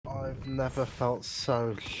I've never felt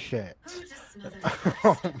so shit.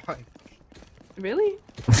 Oh my. Really?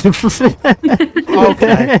 Okay,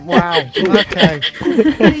 wow, okay.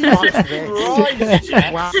 Fuck this.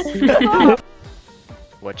 Wow.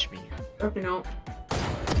 Watch me. Okay, no.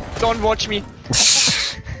 Don't watch me!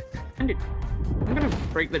 I'm gonna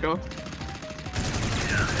break the door.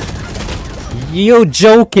 You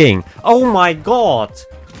joking? Oh my god!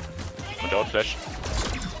 Don't flash.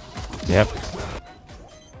 Yep.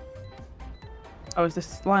 Oh, is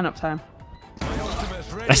this lineup time?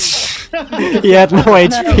 He had no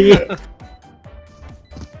HP.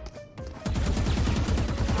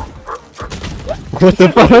 What the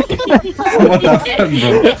fuck? What happened,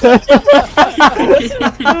 bro?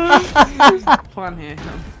 Plan here.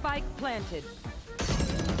 Spike planted.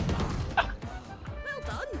 Well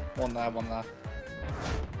done. One there.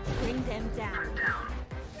 Bring them down.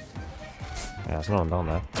 Yeah, there's no one down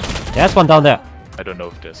there. Yeah, there's one down there. I don't know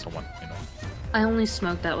if there's someone, you know. I only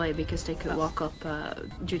smoked that way because they could walk up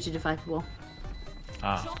due to the 5 wall.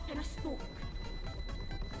 Ah.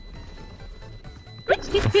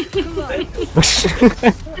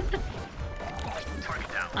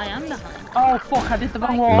 I am behind. Oh fuck! I did the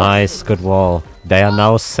wrong wall. Nice, good wall. They are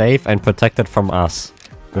now safe and protected from us.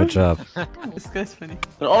 Good job. This guy's funny.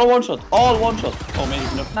 They're all one shot. All one shot. Oh, maybe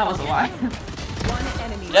no. That was a lie. One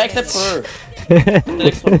enemy. Yeah, except for her. The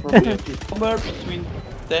next one probably. Somewhere between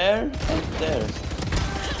there and there.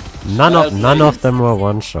 None of them were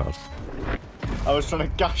one shot. I was trying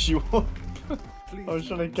to gas you up. I was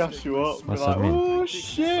trying to gas you up. What's Like, that mean? oh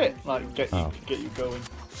shit! Like get you going.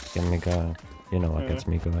 Get me going. You know what gets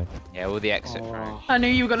me going. Yeah, all the exit for I knew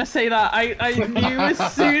you were gonna say that. I knew as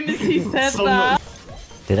soon as he said that.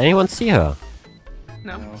 Did anyone see her?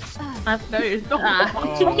 No. I've No, you're not. One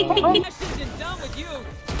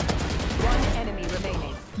enemy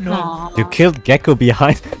remaining. No. You killed Gecko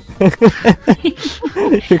behind. You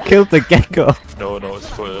killed the Gecko. No, it's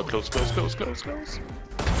for close.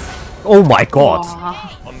 Oh my god.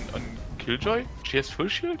 On Killjoy, she has full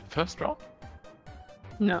shield, first round.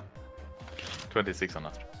 No. 26 on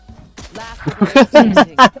us. Last player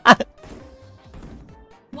standing.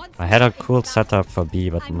 I had a cool setup for B,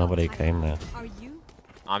 but nobody came there. Are you?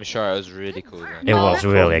 I'm sure it was really cool then. It was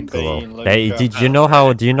really cool. Like, Did you know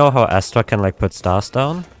how? Do you know how Astra can like put stars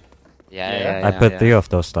down? Yeah. I put 3 of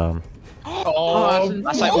those down. Oh,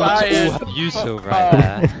 That's like all useful right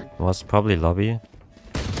there. It was probably lobby.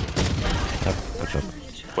 Yep, good job.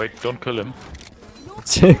 Wait, don't kill him.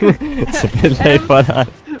 It's a bit late for that.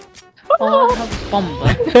 all have a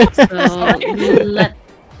bomber. So let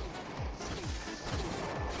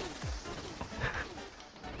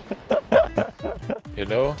You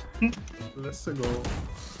know? Let's go.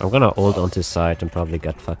 I'm gonna ult onto side and probably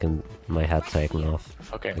get fucking my head taken off.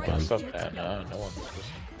 Fucking Again. stop that. No one was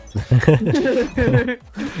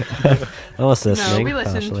I was no, listening, we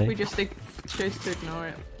listened. partially. We just chose to ignore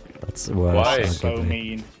it. That's worse. Why? So arguably.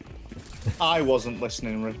 mean. I wasn't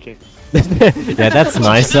listening, Ricky. Yeah, that's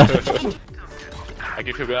nicer. I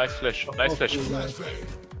give you a nice flash. Nice flash.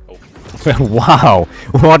 Oh. Wow,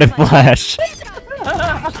 what a flash!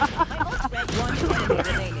 One enemy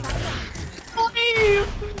remaining.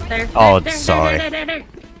 there. Oh, there, sorry. there.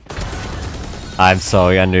 I'm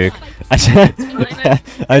sorry, Anouk.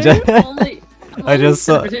 I just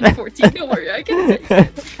saw. 14, don't worry, I can take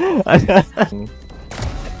it. Nice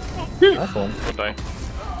one. Don't die.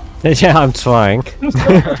 Yeah, I'm trying. You.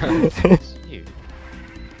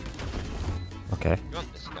 Okay. You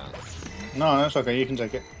want this gun? No, that's okay. You can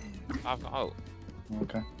take it. I've got ult.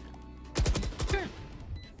 Okay.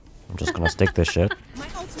 I'm just gonna stick this shit. My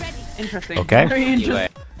ult's ready. Interesting. Okay. Very interesting. Anyway.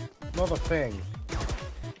 Not a thing.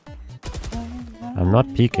 I'm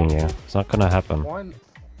not peeking you. It's not gonna happen. Why?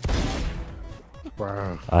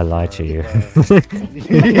 Wow. I lied to you. It's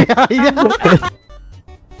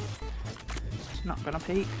not gonna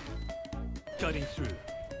peak. Cutting through.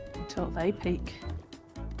 Until they peak.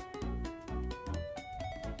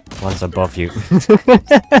 One's above you.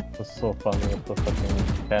 It was so funny with the fucking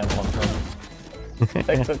can one.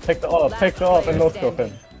 Take the off and no scope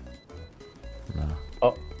him. No,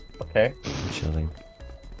 Oh, okay. I'm chilling.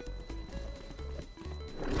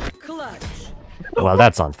 Clutch. Well,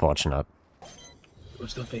 that's unfortunate. Pro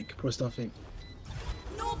stuff fake, pro stuff fake.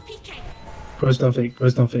 No peeking. Pro stuff fake, pro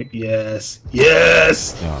stuff fake. Yes.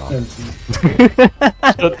 Yes! Oh. Empty.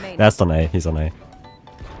 That's on A. He's on A.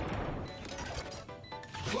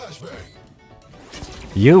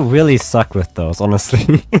 You really suck with those, honestly.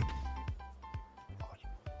 Brain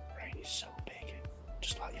is so big.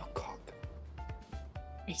 Just like your cock.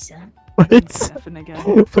 Listen. What? Definitely again.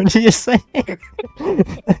 What are you saying?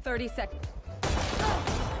 30 seconds.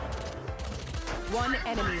 One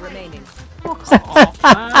enemy remaining.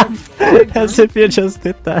 As if you just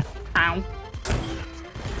did that. Ow.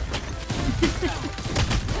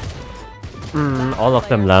 All of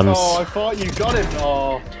them lambs. Oh, I thought you got him.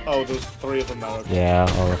 Oh, there's 3 of them now. Okay. Yeah,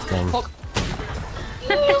 all of them.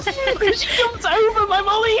 She jumped over my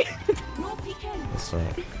molly. No peeking. So,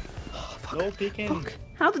 No peeking.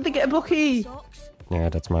 How did they get a bucky? Socks. yeah,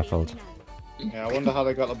 that's my fault. Yeah, I wonder how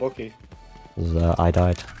they got the bucky. I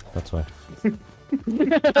died. That's why.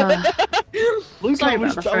 Luke, Sorry I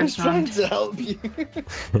was about the first trying round. to help you.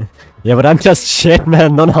 Yeah, but I'm just shit,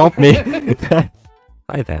 man. Don't help me.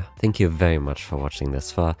 Hi there. Thank you very much for watching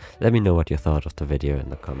this far. Let me know what you thought of the video in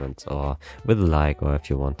the comments, or with a like, or if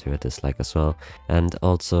you want to, a dislike as well. And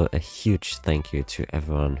also a huge thank you to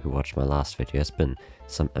everyone who watched my last video. It's been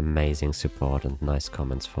some amazing support and nice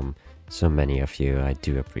comments from so many of you. I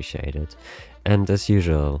do appreciate it. And as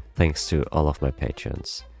usual, thanks to all of my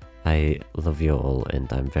patrons. I love you all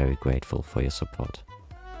and I'm very grateful for your support.